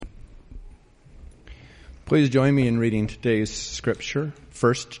Please join me in reading today's scripture,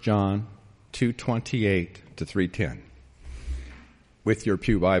 1 John 2:28 to 3:10. With your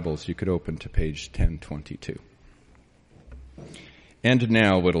pew Bibles, you could open to page 1022. And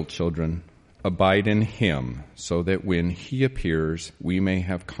now, little children, abide in him, so that when he appears, we may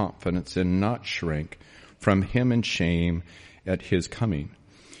have confidence and not shrink from him in shame at his coming.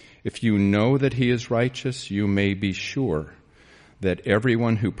 If you know that he is righteous, you may be sure that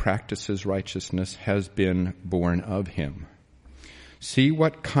everyone who practices righteousness has been born of him. See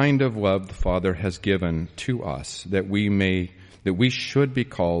what kind of love the Father has given to us, that we should be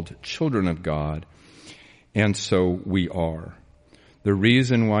called children of God, and so we are. The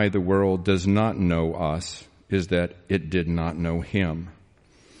reason why the world does not know us is that it did not know him.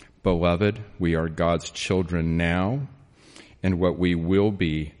 Beloved, we are God's children now, and what we will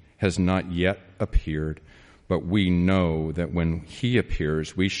be has not yet appeared, but we know that when he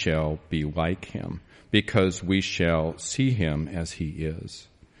appears, we shall be like him, because we shall see him as he is.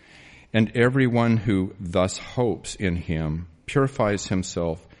 And everyone who thus hopes in him purifies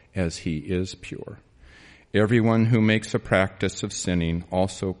himself as he is pure. Everyone who makes a practice of sinning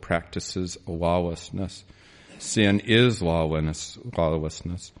also practices lawlessness. Sin is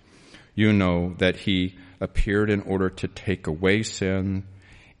lawlessness. You know that he appeared in order to take away sin,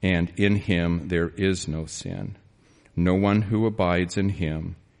 and in him there is no sin. No one who abides in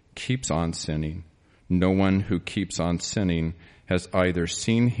him keeps on sinning. No one who keeps on sinning has either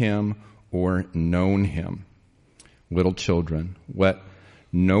seen him or known him. Little children, let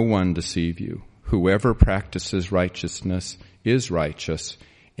no one deceive you. Whoever practices righteousness is righteous,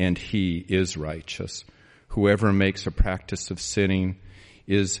 and he is righteous. Whoever makes a practice of sinning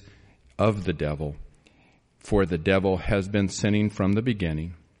is of the devil, for the devil has been sinning from the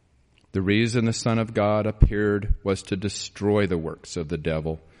beginning. The reason the Son of God appeared was to destroy the works of the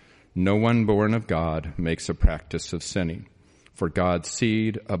devil. No one born of God makes a practice of sinning, for God's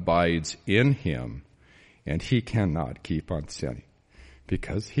seed abides in him, and he cannot keep on sinning,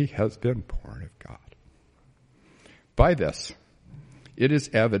 because he has been born of God. By this, it is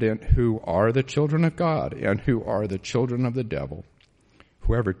evident who are the children of God and who are the children of the devil.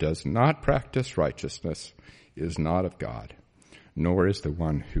 Whoever does not practice righteousness is not of God, nor is the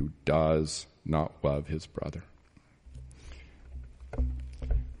one who does not love his brother.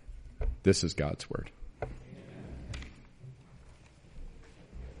 This is God's word.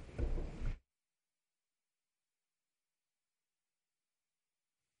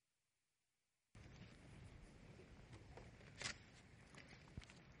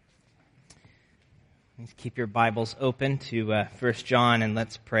 Please keep your Bibles open to 1 John, and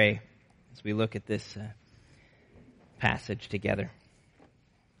let's pray as we look at this passage together.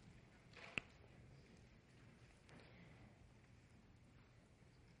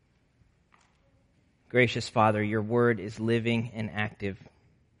 Gracious Father, your word is living and active.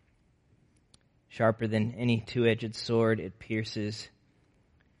 Sharper than any two-edged sword, it pierces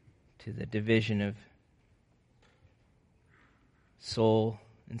to the division of soul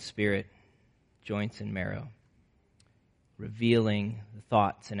and spirit, joints and marrow, revealing the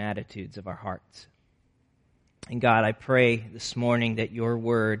thoughts and attitudes of our hearts. And God, I pray this morning that your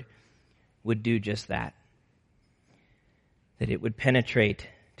word would do just that it would penetrate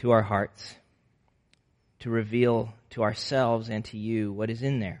to our hearts, to reveal to ourselves and to you what is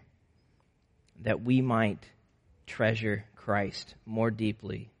in there, that we might treasure Christ more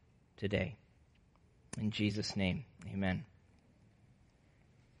deeply today. In Jesus' name, amen.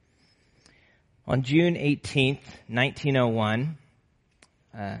 On June 18th, 1901,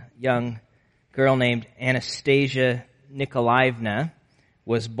 a young girl named Anastasia Nikolaevna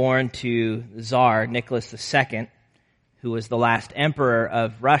was born to Tsar Nicholas II, who was the last emperor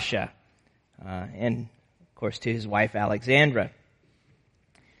of Russia, and of course to his wife Alexandra.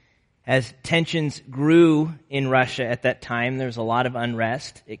 As tensions grew in Russia at that time, there was a lot of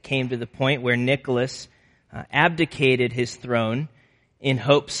unrest. It came to the point where Nicholas abdicated his throne in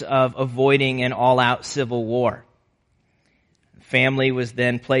hopes of avoiding an all-out civil war. The family was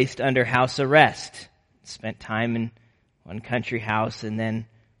then placed under house arrest, spent time in one country house and then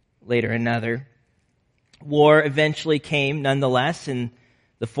later another. War eventually came, nonetheless, in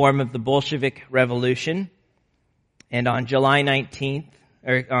the form of the Bolshevik Revolution. And on in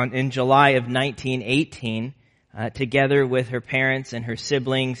July of 1918, together with her parents and her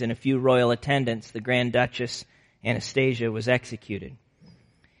siblings and a few royal attendants, the Grand Duchess Anastasia was executed.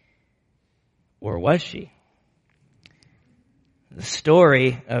 Or was she? The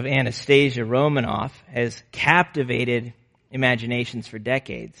story of Anastasia Romanov has captivated imaginations for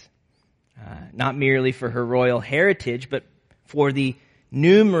decades, not merely for her royal heritage, but for the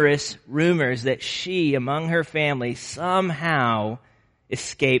numerous rumors that she, among her family, somehow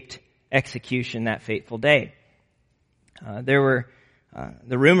escaped execution that fateful day. The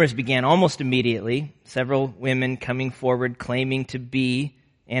rumors began almost immediately. Several women coming forward claiming to be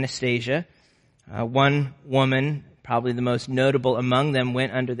Anastasia. One woman, probably the most notable among them,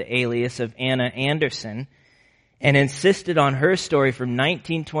 went under the alias of Anna Anderson and insisted on her story from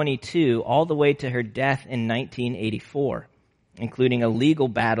 1922 all the way to her death in 1984, including a legal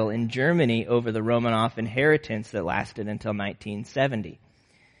battle in Germany over the Romanov inheritance that lasted until 1970.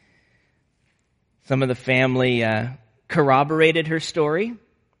 Some of the family corroborated her story,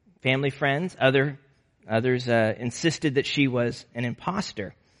 family friends. Others insisted that she was an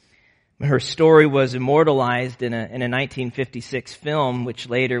imposter. Her story was immortalized in a 1956 film, which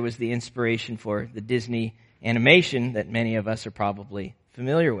later was the inspiration for the Disney animation that many of us are probably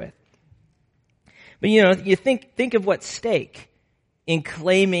familiar with. But you think of what's at stake in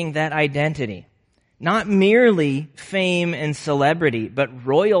claiming that identity. Not merely fame and celebrity, but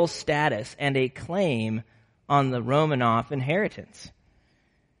royal status and a claim on the Romanov inheritance.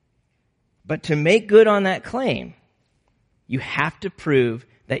 But to make good on that claim, you have to prove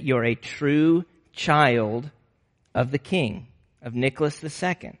that you're a true child of the king, of Nicholas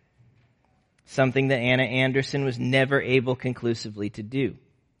II. Something that Anna Anderson was never able conclusively to do.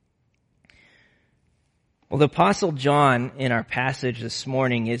 Well, the Apostle John in our passage this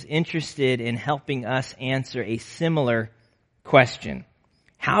morning is interested in helping us answer a similar question.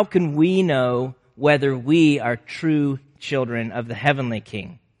 How can we know whether we are true children of the heavenly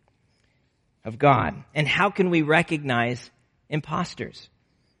King, of God? And how can we recognize imposters?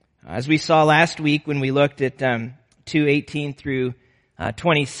 As we saw last week when we looked at 2:18 through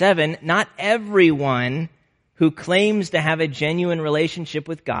 27, not everyone who claims to have a genuine relationship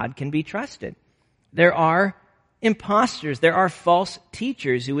with God can be trusted. There are imposters. There are false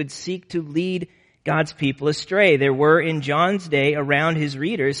teachers who would seek to lead God's people astray. There were in John's day around his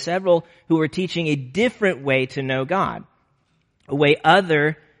readers several who were teaching a different way to know God, a way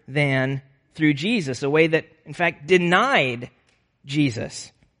other than through Jesus, a way that in fact denied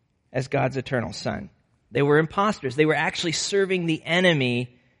Jesus as God's eternal Son. They were imposters. They were actually serving the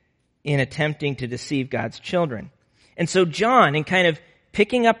enemy in attempting to deceive God's children. And so John, in kind of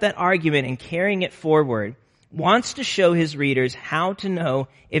picking up that argument and carrying it forward, wants to show his readers how to know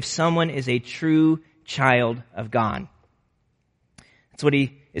if someone is a true child of God. That's what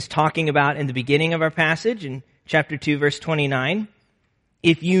he is talking about in the beginning of our passage in chapter 2, verse 29.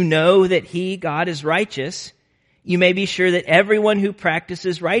 If you know that he, God, is righteous, you may be sure that everyone who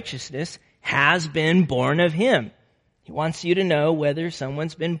practices righteousness has been born of him. He wants you to know whether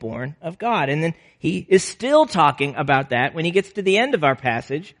someone's been born of God. And then he is still talking about that when he gets to the end of our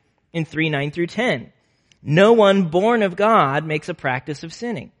passage in 3:9 through 10. No one born of God makes a practice of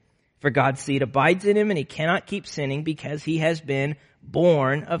sinning, for God's seed abides in him and he cannot keep sinning because he has been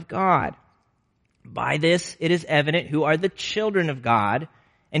born of God. By this it is evident who are the children of God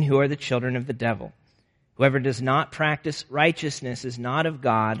and who are the children of the devil. Whoever does not practice righteousness is not of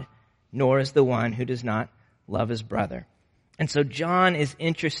God, nor is the one who does not love his brother. And so John is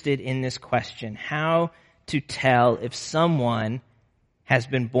interested in this question, how to tell if someone has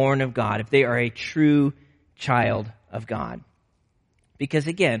been born of God, if they are a true child of God. Because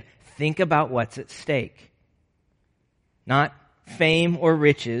again, think about what's at stake. Not fame or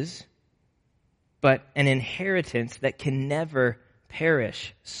riches, but an inheritance that can never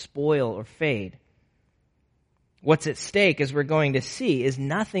perish, spoil, or fade. What's at stake, as we're going to see, is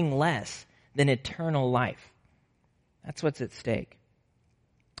nothing less than eternal life. That's what's at stake.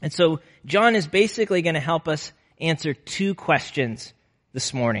 And so John is basically going to help us answer two questions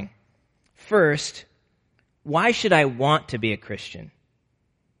this morning. First, why should I want to be a Christian?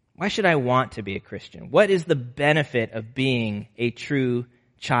 Why should I want to be a Christian? What is the benefit of being a true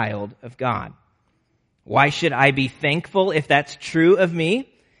child of God? Why should I be thankful if that's true of me?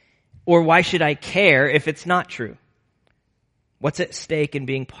 Or why should I care if it's not true? What's at stake in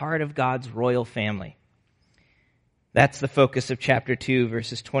being part of God's royal family? That's the focus of chapter 2,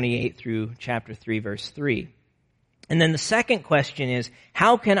 verses 28 through chapter 3, verse 3. And then the second question is,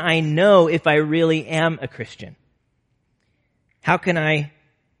 how can I know if I really am a Christian? How can I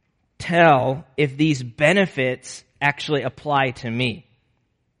tell if these benefits actually apply to me?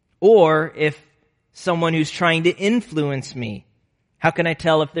 Or if someone who's trying to influence me, how can I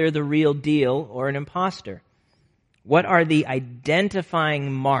tell if they're the real deal or an imposter? What are the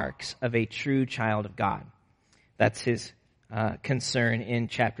identifying marks of a true child of God? That's his concern in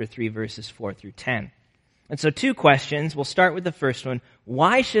chapter 3, verses 4 through 10. And so two questions. We'll start with the first one.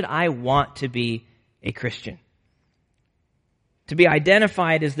 Why should I want to be a Christian? To be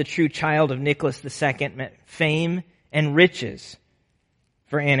identified as the true child of Nicholas II meant fame and riches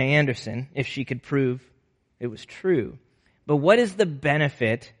for Anna Anderson, if she could prove it was true. But what is the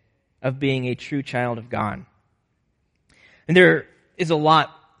benefit of being a true child of God? And there is a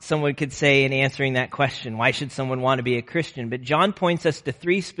lot someone could say in answering that question. Why should someone want to be a Christian? But John points us to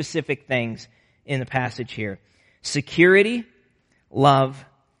three specific things in the passage here: security, love,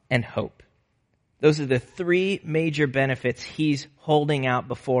 and hope. Those are the three major benefits he's holding out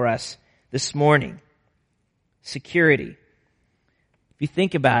before us this morning. Security. If you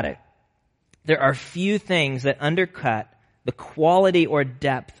think about it, there are few things that undercut the quality or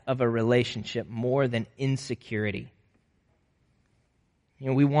depth of a relationship more than insecurity.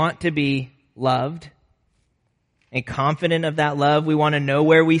 We want to be loved and confident of that love. We want to know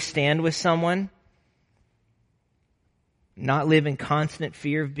where we stand with someone. Not live in constant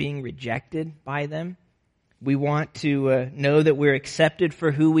fear of being rejected by them. We want to know that we're accepted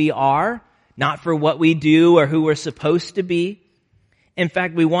for who we are, not for what we do or who we're supposed to be. In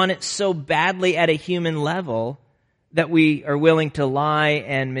fact, we want it so badly at a human level that we are willing to lie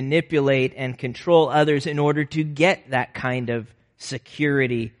and manipulate and control others in order to get that kind of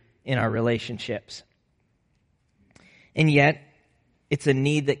security in our relationships. And yet, it's a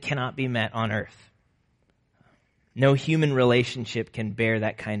need that cannot be met on earth. No human relationship can bear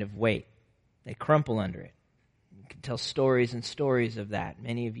that kind of weight. They crumple under it. You can tell stories and stories of that.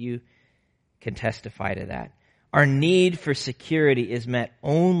 Many of you can testify to that. Our need for security is met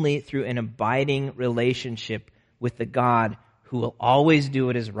only through an abiding relationship with the God who will always do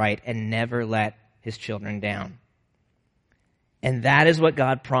what is right and never let his children down. And that is what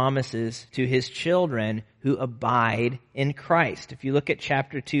God promises to his children who abide in Christ. If you look at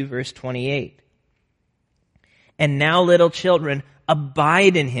chapter 2, verse 28. And now, little children,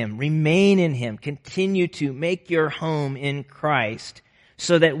 abide in him, remain in him, continue to make your home in Christ,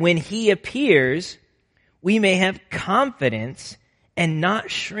 so that when he appears, we may have confidence and not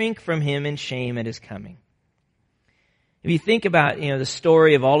shrink from him in shame at his coming. If you think about, the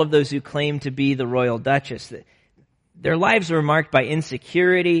story of all of those who claim to be the royal duchess, their lives were marked by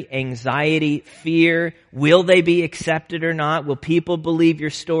insecurity, anxiety, fear. Will they be accepted or not? Will people believe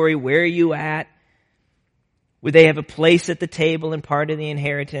your story? Where are you at? Would they have a place at the table and part of the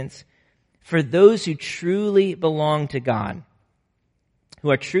inheritance? For those who truly belong to God, who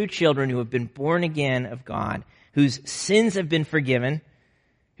are true children, who have been born again of God, whose sins have been forgiven,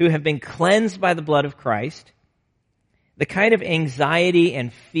 who have been cleansed by the blood of Christ, the kind of anxiety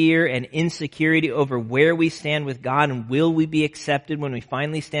and fear and insecurity over where we stand with God and will we be accepted when we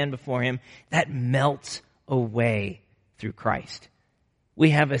finally stand before him, that melts away through Christ. We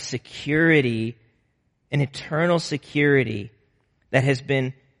have a security, an eternal security that has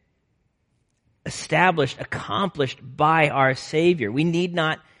been established, accomplished by our Savior. We need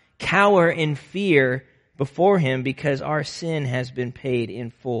not cower in fear before him because our sin has been paid in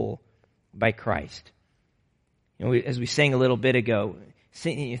full by Christ. As we sang a little bit ago,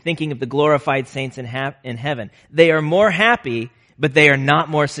 thinking of the glorified saints in heaven, they are more happy, but they are not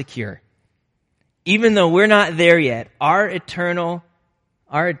more secure. Even though we're not there yet, our eternal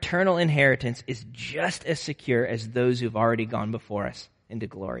inheritance is just as secure as those who've already gone before us into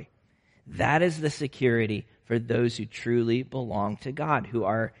glory. That is the security for those who truly belong to God, who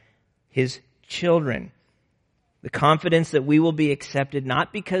are his children. The confidence that we will be accepted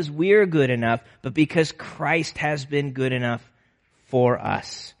not because we're good enough, but because Christ has been good enough for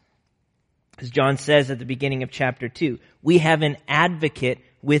us. As John says at the beginning of chapter 2, we have an advocate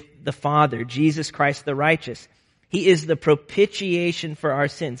with the Father, Jesus Christ the righteous. He is the propitiation for our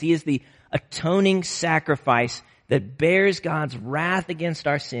sins. He is the atoning sacrifice that bears God's wrath against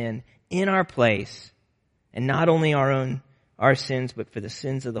our sin in our place, and not only our sins, but for the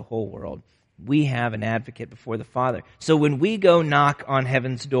sins of the whole world. We have an advocate before the Father. So when we go knock on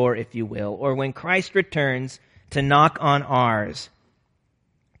heaven's door, if you will, or when Christ returns to knock on ours,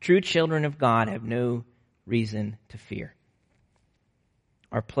 true children of God have no reason to fear.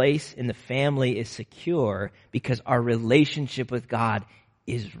 Our place in the family is secure because our relationship with God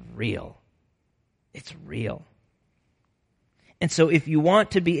is real. It's real. And so if you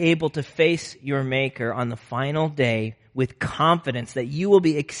want to be able to face your Maker on the final day with confidence that you will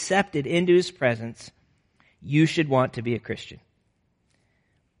be accepted into his presence, you should want to be a Christian.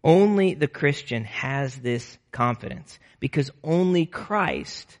 Only the Christian has this confidence because only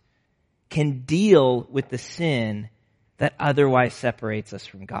Christ can deal with the sin that otherwise separates us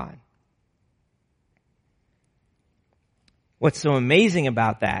from God. What's so amazing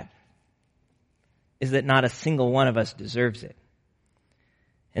about that is that not a single one of us deserves it.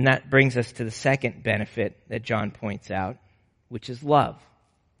 And that brings us to the second benefit that John points out. which is love.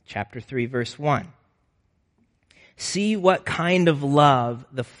 Chapter 3, verse 1. See what kind of love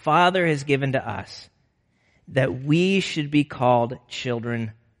the Father has given to us, that we should be called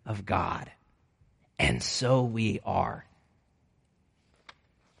children of God. And so we are.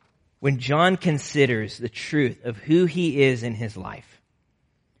 When John considers the truth of who he is in his life,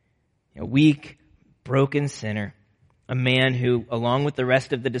 a weak, broken sinner, a man who, along with the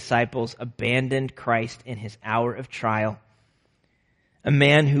rest of the disciples, abandoned Christ in his hour of trial, a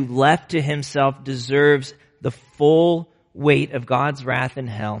man who left to himself deserves the full weight of God's wrath in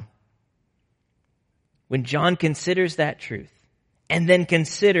hell. When John considers that truth, and then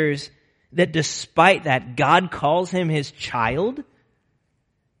considers that despite that, God calls him his child,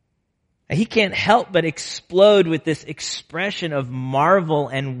 he can't help but explode with this expression of marvel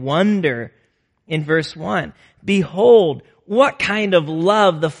and wonder in verse 1. Behold, what kind of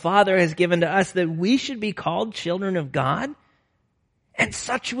love the Father has given to us that we should be called children of God? And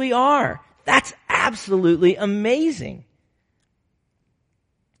such we are. That's absolutely amazing.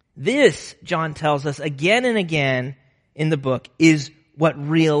 This, John tells us again and again in the book, is what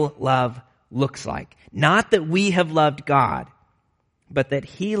real love looks like. Not that we have loved God, but that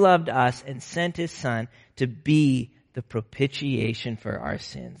he loved us and sent his Son to be the propitiation for our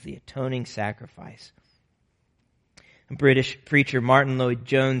sins, the atoning sacrifice. A British preacher, Martin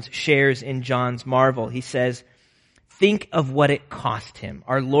Lloyd-Jones, shares in John's marvel. He says, think of what it cost him,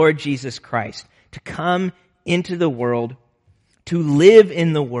 our Lord Jesus Christ, to come into the world, to live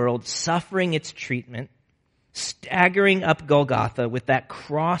in the world, suffering its treatment, staggering up Golgotha with that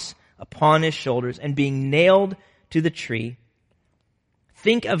cross upon his shoulders and being nailed to the tree.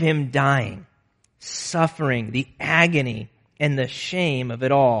 Think of him dying, suffering the agony and the shame of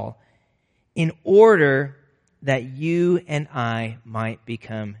it all in order that you and I might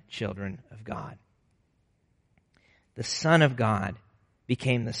become children of God. The Son of God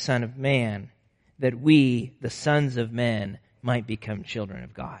became the Son of Man, that we, the sons of men, might become children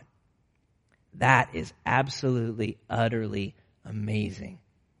of God. That is absolutely, utterly amazing.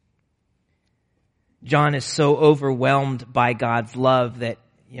 John is so overwhelmed by God's love that,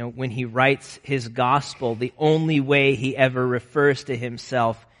 when he writes his gospel, the only way he ever refers to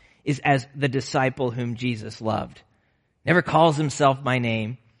himself is as the disciple whom Jesus loved. Never calls himself by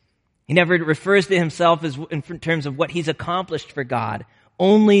name. He never refers to himself as in terms of what he's accomplished for God,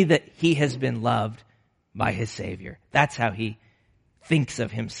 only that he has been loved by his Savior. That's how he thinks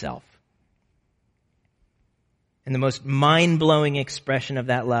of himself. And the most mind-blowing expression of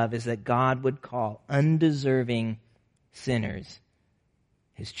that love is that God would call undeserving sinners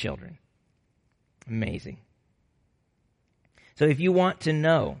his children. Amazing. So if you want to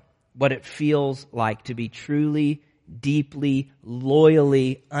know what it feels like to be truly, deeply,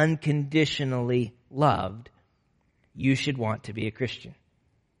 loyally, unconditionally loved, you should want to be a Christian.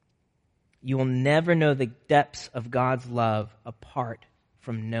 You will never know the depths of God's love apart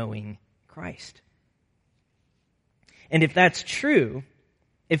from knowing Christ. And if that's true,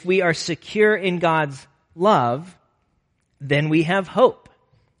 if we are secure in God's love, then we have hope.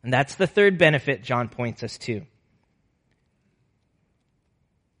 And that's the third benefit John points us to.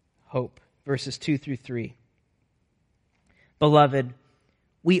 Hope. Verses 2 through 3. Beloved,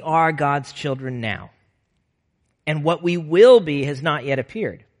 we are God's children now, and what we will be has not yet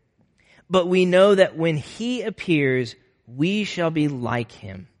appeared. But we know that when he appears, we shall be like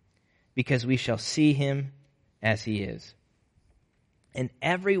him, because we shall see him as he is. And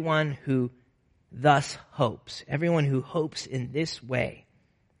everyone who thus hopes, everyone who hopes in this way,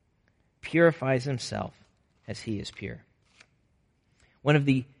 purifies himself as he is pure. One of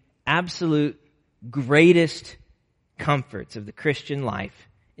the absolute greatest comforts of the Christian life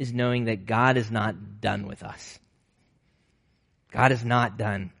is knowing that God is not done with us. God is not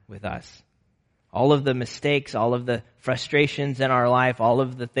done with us. All of the mistakes, all of the frustrations in our life, all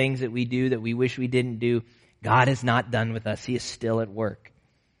of the things that we do that we wish we didn't do, God is not done with us. He is still at work.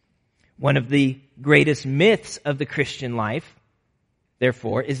 One of the greatest myths of the Christian life,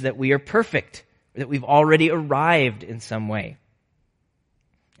 therefore, is that we are perfect, or that we've already arrived in some way.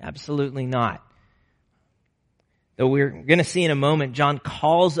 Absolutely not. Though we're going to see in a moment, John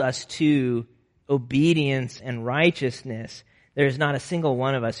calls us to obedience and righteousness. There is not a single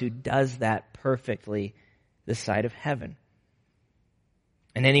one of us who does that perfectly this side of heaven.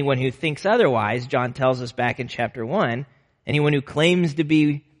 And anyone who thinks otherwise, John tells us back in chapter 1, anyone who claims to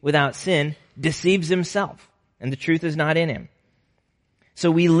be without sin deceives himself, and the truth is not in him.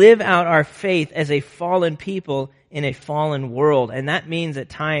 So we live out our faith as a fallen people in a fallen world, and that means at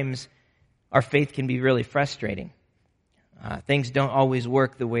times our faith can be really frustrating. Things don't always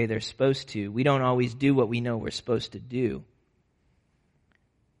work the way they're supposed to. We don't always do what we know we're supposed to do.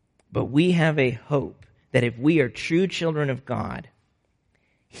 But we have a hope that if we are true children of God,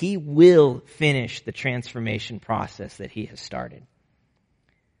 He will finish the transformation process that He has started.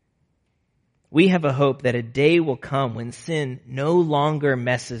 We have a hope that a day will come when sin no longer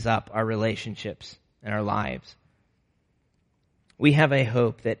messes up our relationships and our lives. We have a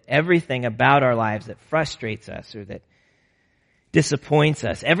hope that everything about our lives that frustrates us or that disappoints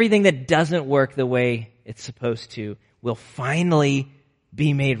us, everything that doesn't work the way it's supposed to, will finally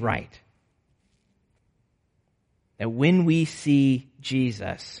be made right. That when we see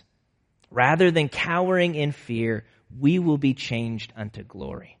Jesus, rather than cowering in fear, we will be changed unto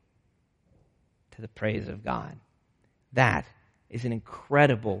glory, to the praise of God. That is an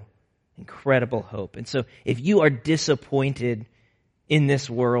incredible, incredible hope. And so if you are disappointed in this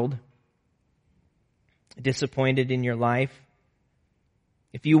world, disappointed in your life,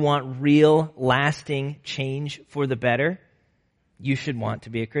 if you want real, lasting change for the better, you should want to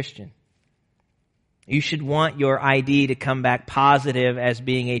be a Christian. You should want your ID to come back positive as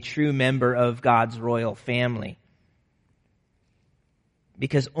being a true member of God's royal family.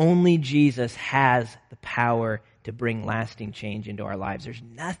 Because only Jesus has the power to bring lasting change into our lives. There's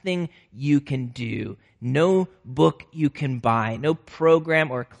nothing you can do, no book you can buy, no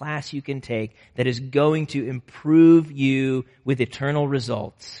program or class you can take that is going to improve you with eternal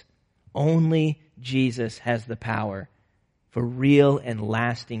results. Only Jesus has the power for real and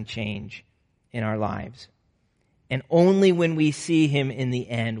lasting change in our lives. And only when we see Him in the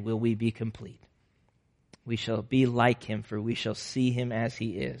end will we be complete. We shall be like Him, for we shall see Him as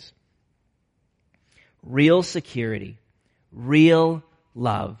He is. Real security, real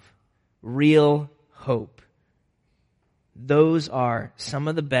love, real hope. Those are some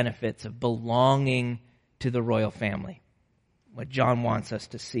of the benefits of belonging to the royal family, what John wants us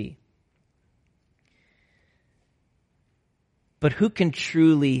to see. But who can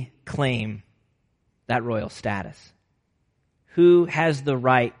truly claim that royal status? Who has the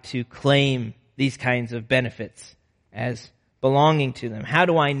right to claim these kinds of benefits as belonging to them? How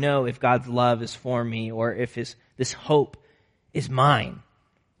do I know if God's love is for me or if this hope is mine?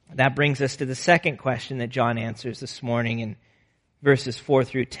 That brings us to the second question that John answers this morning in verses 4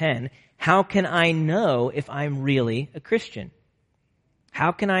 through 10. How can I know if I'm really a Christian?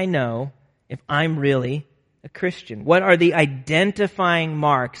 How can I know if I'm really a Christian? What are the identifying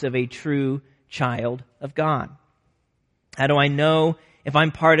marks of a true child of God? How do I know if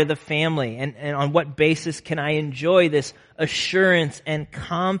I'm part of the family? And on what basis can I enjoy this assurance and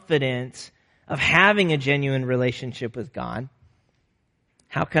confidence of having a genuine relationship with God?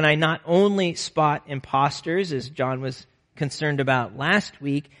 How can I not only spot imposters, as John was concerned about last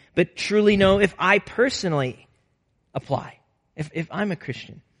week, but truly know if I personally apply, if I'm a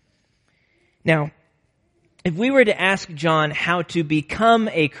Christian? Now, if we were to ask John how to become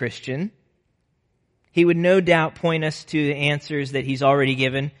a Christian, he would no doubt point us to the answers that he's already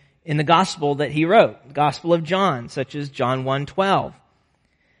given in the gospel that he wrote, the Gospel of John, such as John 1:12.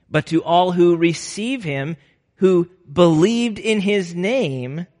 But to all who receive Him, who believed in His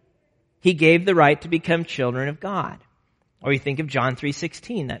name, He gave the right to become children of God. Or you think of John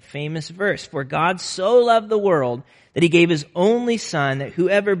 3:16, that famous verse, for God so loved the world that He gave His only Son, that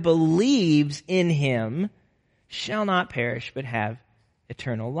whoever believes in Him shall not perish but have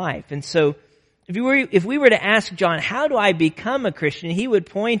eternal life. And so, if we were to ask John, how do I become a Christian? He would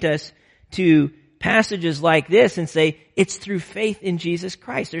point us to passages like this and say, it's through faith in Jesus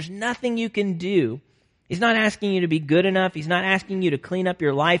Christ. There's nothing you can do. He's not asking you to be good enough. He's not asking you to clean up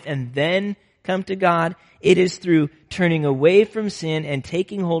your life and then come to God. It is through turning away from sin and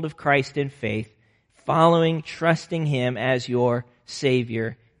taking hold of Christ in faith, following, trusting Him as your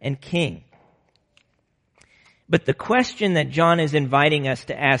Savior and King. But the question that John is inviting us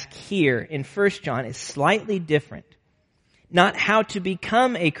to ask here in 1 John is slightly different. Not how to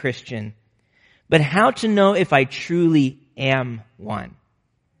become a Christian, but how to know if I truly am one.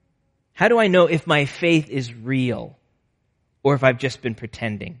 How do I know if my faith is real or if I've just been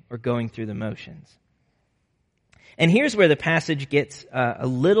pretending or going through the motions? And here's where the passage gets a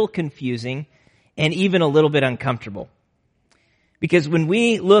little confusing and even a little bit uncomfortable. Because when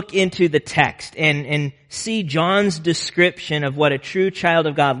we look into the text and see John's description of what a true child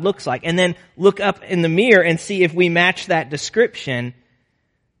of God looks like, and then look up in the mirror and see if we match that description,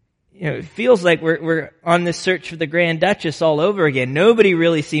 it feels like we're on this search for the Grand Duchess all over again. Nobody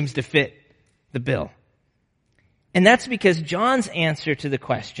really seems to fit the bill. And that's because John's answer to the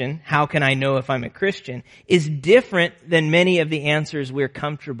question, how can I know if I'm a Christian, is different than many of the answers we're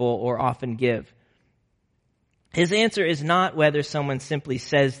comfortable or often give. His answer is not whether someone simply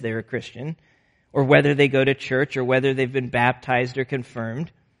says they're a Christian, or whether they go to church, or whether they've been baptized or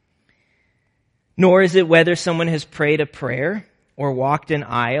confirmed. Nor is it whether someone has prayed a prayer or walked an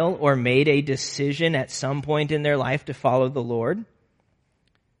aisle or made a decision at some point in their life to follow the Lord.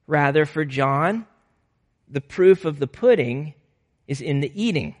 Rather, for John, the proof of the pudding is in the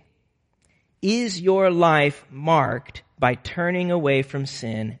eating. Is your life marked by turning away from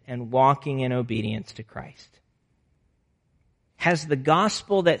sin and walking in obedience to Christ? Has the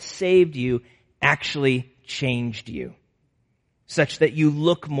gospel that saved you actually changed you, such that you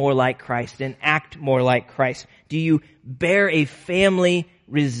look more like Christ and act more like Christ? Do you bear a family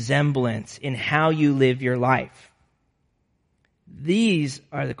resemblance in how you live your life? These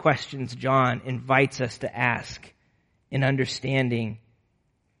are the questions John invites us to ask in understanding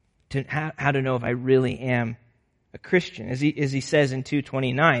to how to know if I really am a Christian. As he says in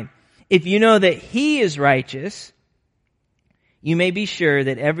 2:29, if you know that he is righteous, you may be sure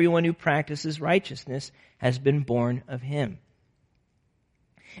that everyone who practices righteousness has been born of him.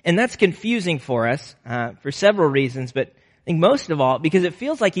 And that's confusing for us for several reasons, but I think most of all because it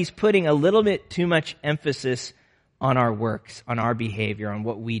feels like he's putting a little bit too much emphasis on our works, on our behavior, on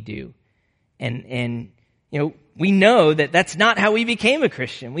what we do. And you know, we know that that's not how we became a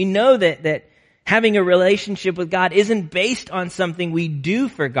Christian. We know that having a relationship with God isn't based on something we do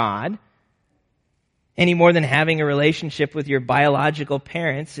for God, any more than having a relationship with your biological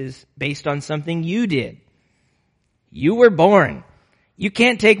parents is based on something you did. You were born. You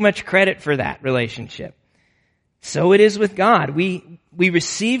can't take much credit for that relationship. So it is with God. We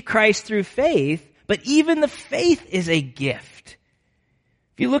receive Christ through faith, but even the faith is a gift.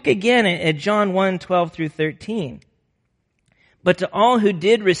 If you look again at John 1:12 through 13. But to all who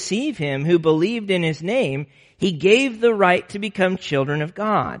did receive him, who believed in his name, he gave the right to become children of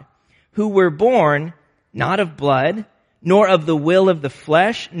God, who were born not of blood, nor of the will of the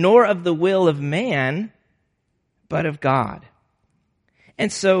flesh, nor of the will of man, but of God.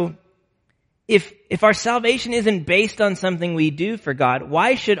 And so, if our salvation isn't based on something we do for God,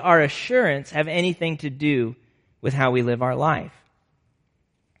 why should our assurance have anything to do with how we live our life?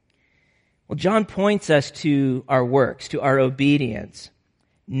 Well, John points us to our works, to our obedience,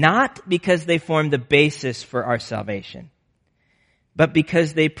 not because they form the basis for our salvation, but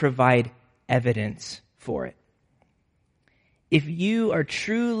because they provide evidence for it. If you are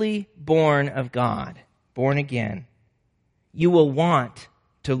truly born of God, born again, you will want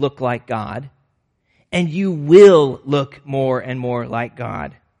to look like God, and you will look more and more like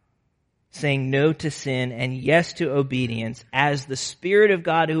God, saying no to sin and yes to obedience as the Spirit of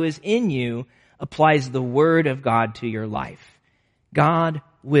God who is in you applies the Word of God to your life. God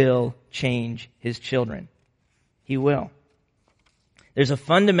will change his children. He will. There's a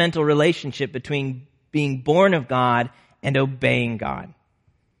fundamental relationship between being born of God and obeying God.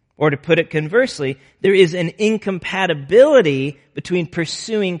 Or to put it conversely, there is an incompatibility between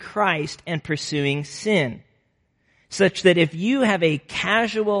pursuing Christ and pursuing sin, such that if you have a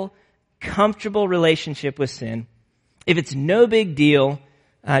casual, comfortable relationship with sin, if it's no big deal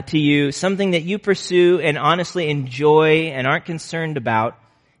to you, something that you pursue and honestly enjoy and aren't concerned about,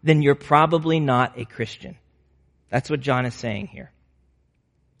 then you're probably not a Christian. That's what John is saying here.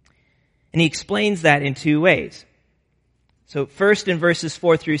 And he explains that in two ways. So first, in verses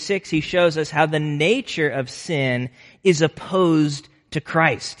 4 through 6, he shows us how the nature of sin is opposed to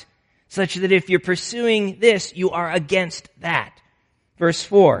Christ, such that if you're pursuing this, you are against that. Verse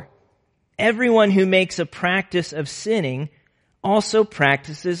 4, everyone who makes a practice of sinning also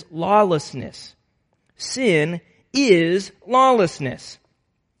practices lawlessness. Sin is lawlessness.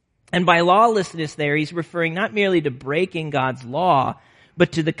 And by lawlessness there, he's referring not merely to breaking God's law,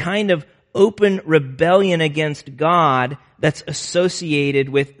 but to the kind of open rebellion against God that's associated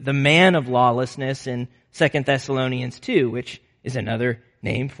with the man of lawlessness in 2 Thessalonians 2, which is another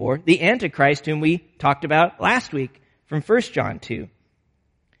name for the Antichrist whom we talked about last week from 1 John 2.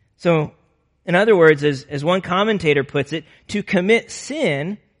 So, in other words, as one commentator puts it, to commit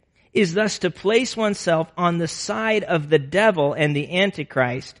sin is thus to place oneself on the side of the devil and the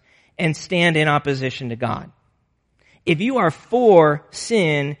Antichrist and stand in opposition to God. If you are for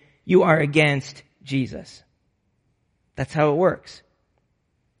sin, you are against Jesus. That's how it works.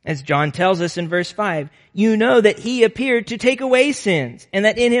 As John tells us in verse 5, you know that he appeared to take away sins and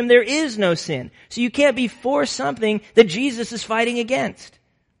that in him there is no sin. So you can't be for something that Jesus is fighting against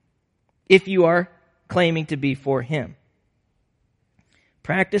if you are claiming to be for him.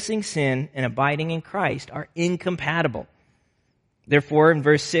 Practicing sin and abiding in Christ are incompatible. Therefore, in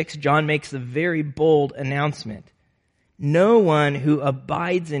verse 6, John makes the very bold announcement. No one who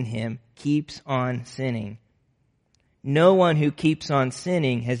abides in him keeps on sinning. No one who keeps on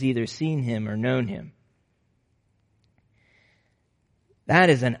sinning has either seen him or known him. That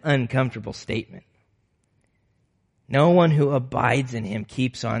is an uncomfortable statement. No one who abides in him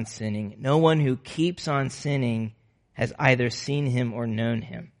keeps on sinning. No one who keeps on sinning has either seen him or known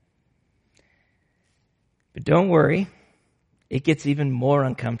him. But don't worry, it gets even more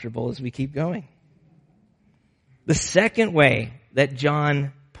uncomfortable as we keep going. The second way that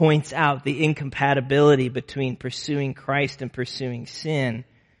John points out the incompatibility between pursuing Christ and pursuing sin,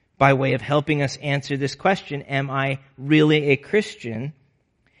 by way of helping us answer this question, am I really a Christian,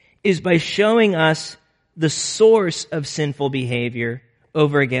 is by showing us the source of sinful behavior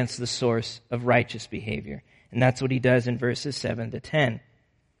over against the source of righteous behavior. And that's what he does in verses 7 to 10.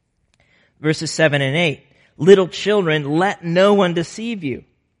 Verses 7 and 8. Little children, let no one deceive you.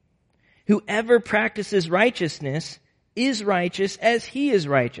 Whoever practices righteousness is righteous as he is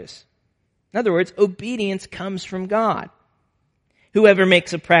righteous. In other words, obedience comes from God. Whoever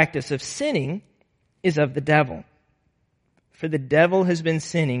makes a practice of sinning is of the devil. For the devil has been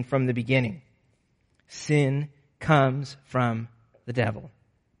sinning from the beginning. Sin comes from the devil.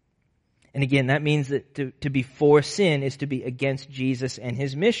 And again, that means that to be for sin is to be against Jesus and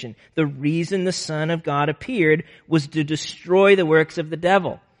his mission. The reason the Son of God appeared was to destroy the works of the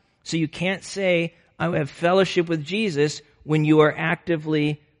devil. So you can't say, I have fellowship with Jesus when you are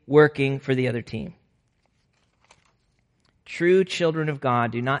actively working for the other team. True children of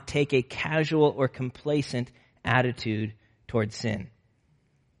God do not take a casual or complacent attitude towards sin.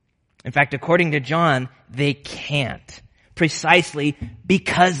 In fact, according to John, they can't. Precisely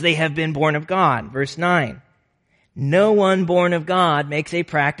because they have been born of God. Verse 9. No one born of God makes a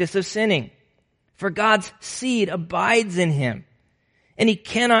practice of sinning, for God's seed abides in him. And he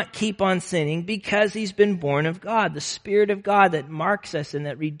cannot keep on sinning because he's been born of God. The Spirit of God that marks us and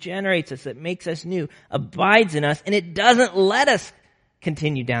that regenerates us, that makes us new, abides in us, and it doesn't let us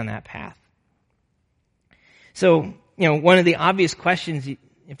continue down that path. So, one of the obvious questions you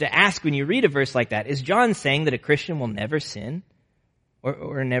have to ask when you read a verse like that, is John saying that a Christian will never sin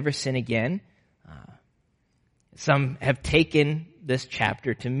or never sin again? Some have taken this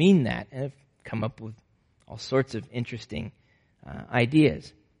chapter to mean that and have come up with all sorts of interesting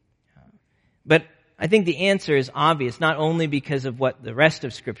ideas. But I think the answer is obvious, not only because of what the rest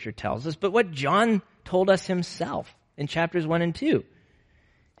of Scripture tells us, but what John told us himself in chapters 1 and 2.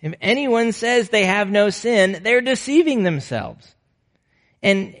 If anyone says they have no sin, they're deceiving themselves.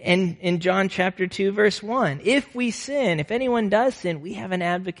 And in John chapter 2, verse 1, if we sin, if anyone does sin, we have an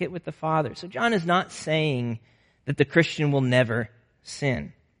advocate with the Father. So John is not saying that the Christian will never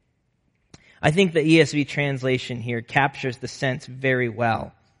sin. I think the ESV translation here captures the sense very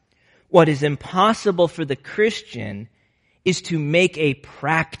well. What is impossible for the Christian is to make a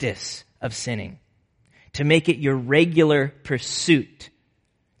practice of sinning, to make it your regular pursuit,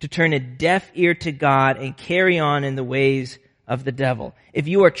 to turn a deaf ear to God and carry on in the ways of the devil. If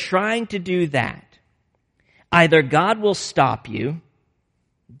you are trying to do that, either God will stop you,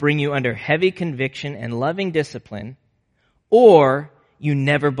 bring you under heavy conviction and loving discipline, or you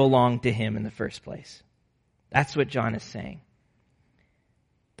never belonged to him in the first place. That's what John is saying.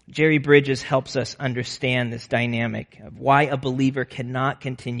 Jerry Bridges helps us understand this dynamic of why a believer cannot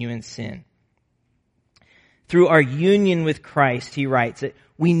continue in sin. Through our union with Christ, he writes that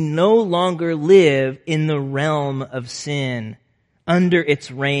we no longer live in the realm of sin under its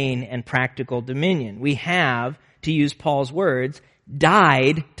reign and practical dominion. We have, to use Paul's words,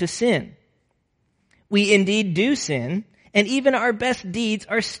 died to sin. We indeed do sin, and even our best deeds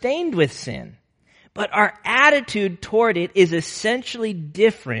are stained with sin. But our attitude toward it is essentially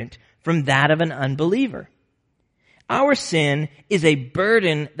different from that of an unbeliever. Our sin is a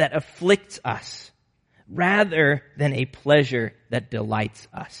burden that afflicts us rather than a pleasure that delights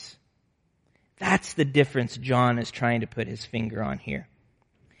us. That's the difference John is trying to put his finger on here.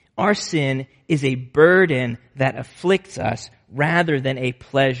 Our sin is a burden that afflicts us rather than a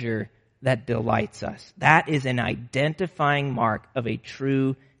pleasure that delights us. That is an identifying mark of a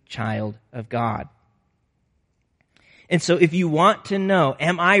true child of God. And so if you want to know,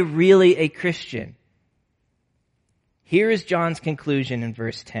 am I really a Christian? Here is John's conclusion in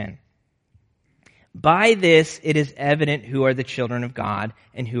verse 10. By this it is evident who are the children of God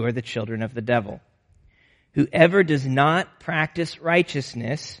and who are the children of the devil. Whoever does not practice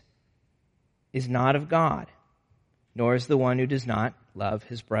righteousness is not of God, nor is the one who does not love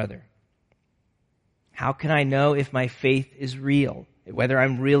his brother. How can I know if my faith is real, whether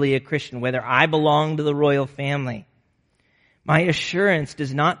I'm really a Christian, whether I belong to the royal family? My assurance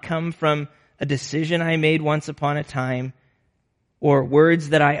does not come from a decision I made once upon a time or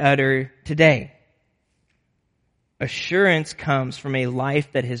words that I utter today. Assurance comes from a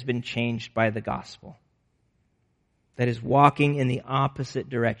life that has been changed by the gospel. that is walking in the opposite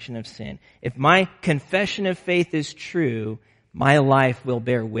direction of sin. If my confession of faith is true, my life will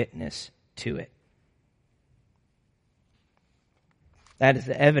bear witness to it. That is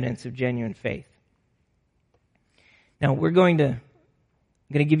the evidence of genuine faith. Now, I'm going to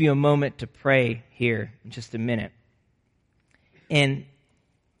give you a moment to pray here in just a minute. And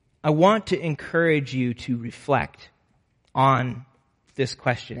I want to encourage you to reflect on this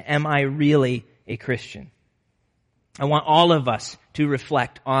question. Am I really a Christian? I want all of us to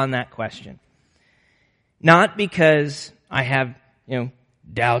reflect on that question. Not because I have,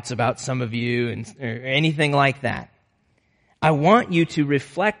 doubts about some of you or anything like that. I want you to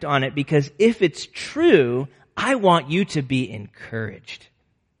reflect on it because if it's true, I want you to be encouraged.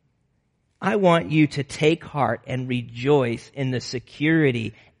 I want you to take heart and rejoice in the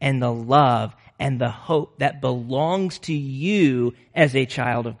security and the love and the hope that belongs to you as a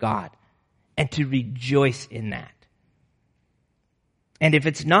child of God, and to rejoice in that. And if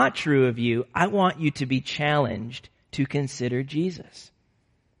it's not true of you, I want you to be challenged to consider Jesus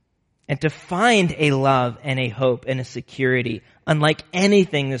and to find a love and a hope and a security unlike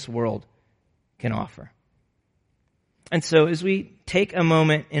anything this world can offer. And so as we take a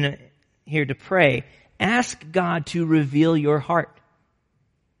moment here to pray, ask God to reveal your heart.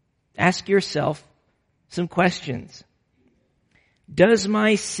 Ask yourself some questions. Does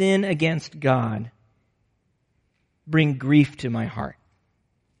my sin against God bring grief to my heart?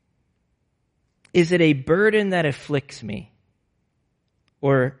 Is it a burden that afflicts me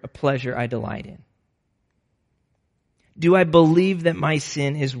or a pleasure I delight in? Do I believe that my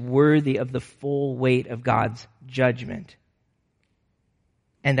sin is worthy of the full weight of God's judgment?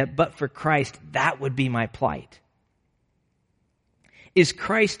 And that but for Christ, that would be my plight? Is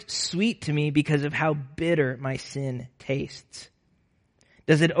Christ sweet to me because of how bitter my sin tastes?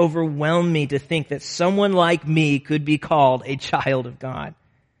 Does it overwhelm me to think that someone like me could be called a child of God?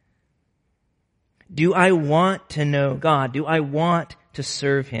 Do I want to know God? Do I want to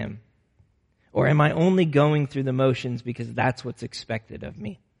serve Him? Or am I only going through the motions because that's what's expected of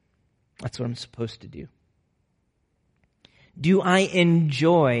me? That's what I'm supposed to do. Do I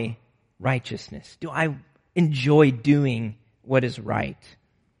enjoy righteousness? Do I enjoy doing what is right?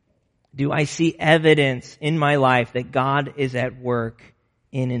 Do I see evidence in my life that God is at work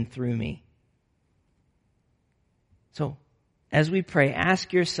in and through me? So, as we pray,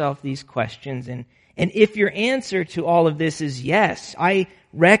 ask yourself these questions, and if your answer to all of this is yes, I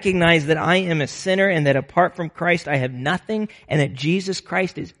recognize that I am a sinner and that apart from Christ I have nothing, and that Jesus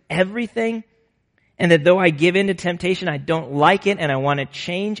Christ is everything, and that though I give in to temptation, I don't like it and I want to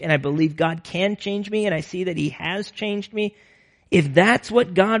change, and I believe God can change me, and I see that He has changed me. If that's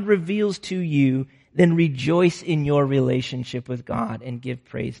what God reveals to you, then rejoice in your relationship with God and give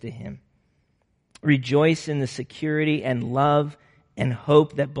praise to Him. Rejoice in the security and love and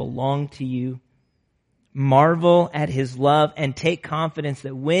hope that belong to you. Marvel at His love and take confidence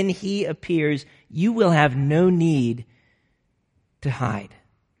that when He appears, you will have no need to hide.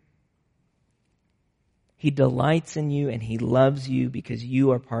 He delights in you and He loves you because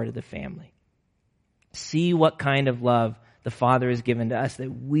you are part of the family. See what kind of love the Father has given to us, that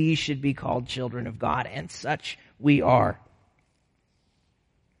we should be called children of God, and such we are.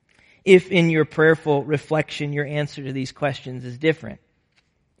 If in your prayerful reflection your answer to these questions is different,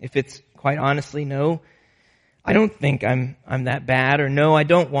 if it's quite honestly, no, I don't think I'm that bad, or no, I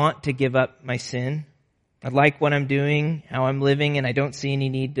don't want to give up my sin. I like what I'm doing, how I'm living, and I don't see any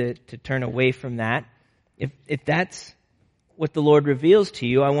need to turn away from that. If that's what the Lord reveals to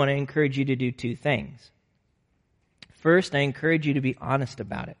you, I want to encourage you to do two things. First, I encourage you to be honest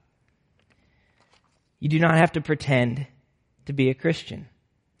about it. You do not have to pretend to be a Christian.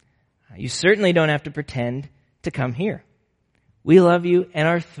 You certainly don't have to pretend to come here. We love you and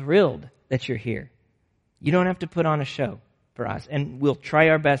are thrilled that you're here. You don't have to put on a show for us, and we'll try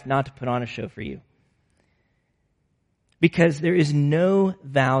our best not to put on a show for you. Because there is no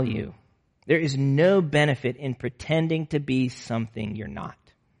value, there is no benefit in pretending to be something you're not.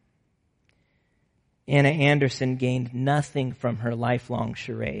 Anna Anderson gained nothing from her lifelong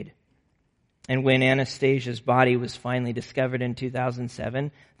charade. And when Anastasia's body was finally discovered in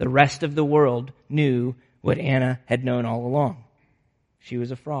 2007, the rest of the world knew what Anna had known all along. She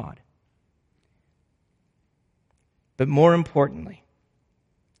was a fraud. But more importantly,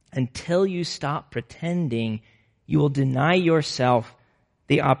 until you stop pretending, you will deny yourself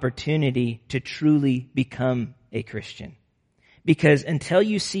the opportunity to truly become a Christian. Because until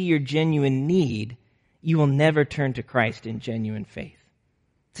you see your genuine need, you will never turn to Christ in genuine faith.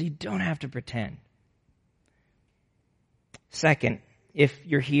 So you don't have to pretend. Second, if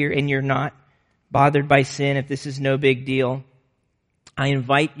you're here and you're not bothered by sin, if this is no big deal, I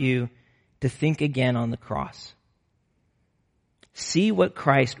invite you to think again on the cross. See what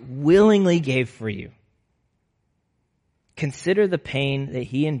Christ willingly gave for you. Consider the pain that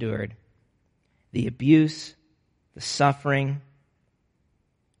he endured, the abuse, the suffering,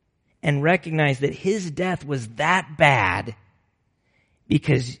 and recognize that his death was that bad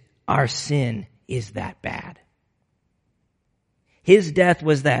because our sin is that bad. His death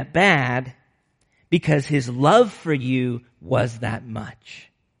was that bad because his love for you was that much,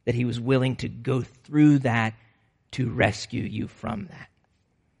 that he was willing to go through that to rescue you from that.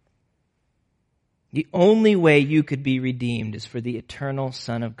 The only way you could be redeemed is for the eternal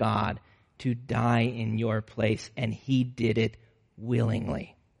Son of God to die in your place, and he did it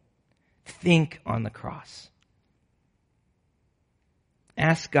willingly. Think on the cross.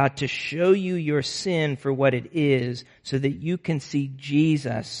 Ask God to show you your sin for what it is so that you can see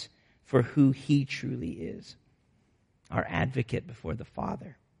Jesus for who he truly is, our advocate before the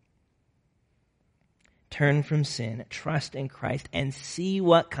Father. Turn from sin, trust in Christ, and see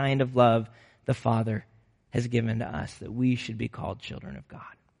what kind of love the Father has given to us, that we should be called children of God.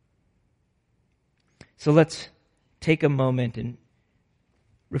 So let's take a moment and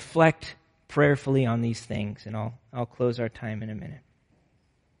reflect prayerfully on these things, and I'll close our time in a minute.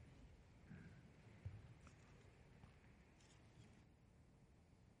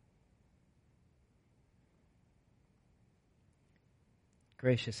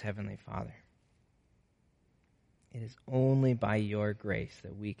 Gracious Heavenly Father, it is only by your grace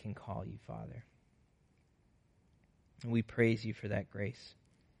that we can call you Father. And we praise you for that grace,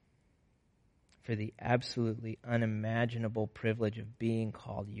 for the absolutely unimaginable privilege of being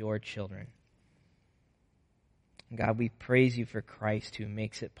called your children. God, we praise you for Christ who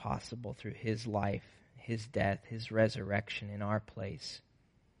makes it possible through his life, his death, his resurrection in our place.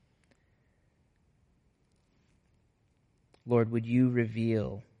 Lord, would you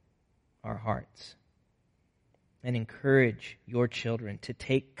reveal our hearts and encourage your children to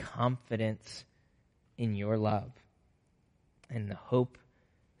take confidence in your love and the hope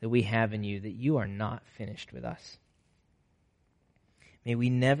that we have in you, that you are not finished with us. May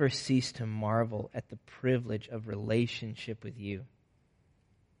we never cease to marvel at the privilege of relationship with you.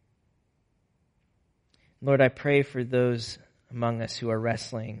 Lord, I pray for those among us who are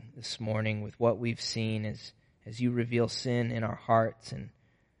wrestling this morning with what we've seen as you reveal sin in our hearts and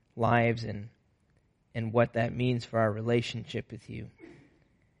lives and what that means for our relationship with you.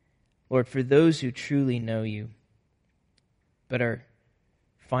 Lord, for those who truly know you but are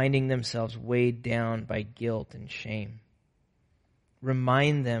finding themselves weighed down by guilt and shame,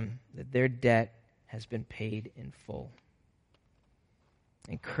 remind them that their debt has been paid in full.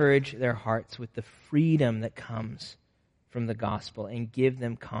 Encourage their hearts with the freedom that comes from the gospel and give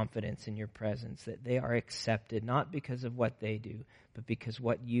them confidence in your presence that they are accepted not because of what they do, but because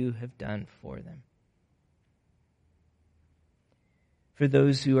what you have done for them. For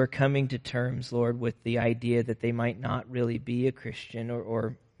those who are coming to terms, Lord, with the idea that they might not really be a Christian,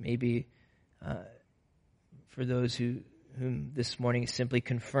 or maybe for those whom this morning simply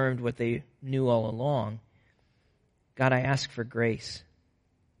confirmed what they knew all along, God, I ask for grace.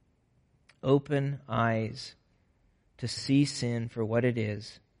 Open eyes to see sin for what it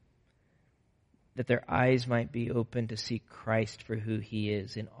is, that their eyes might be open to see Christ for who he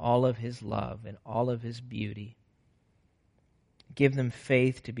is in all of his love and all of his beauty. Give them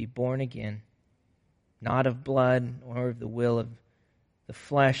faith to be born again, not of blood, nor of the will of the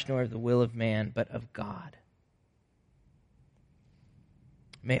flesh, nor of the will of man, but of God.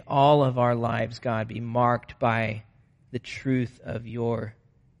 May all of our lives, God, be marked by the truth of your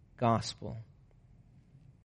gospel,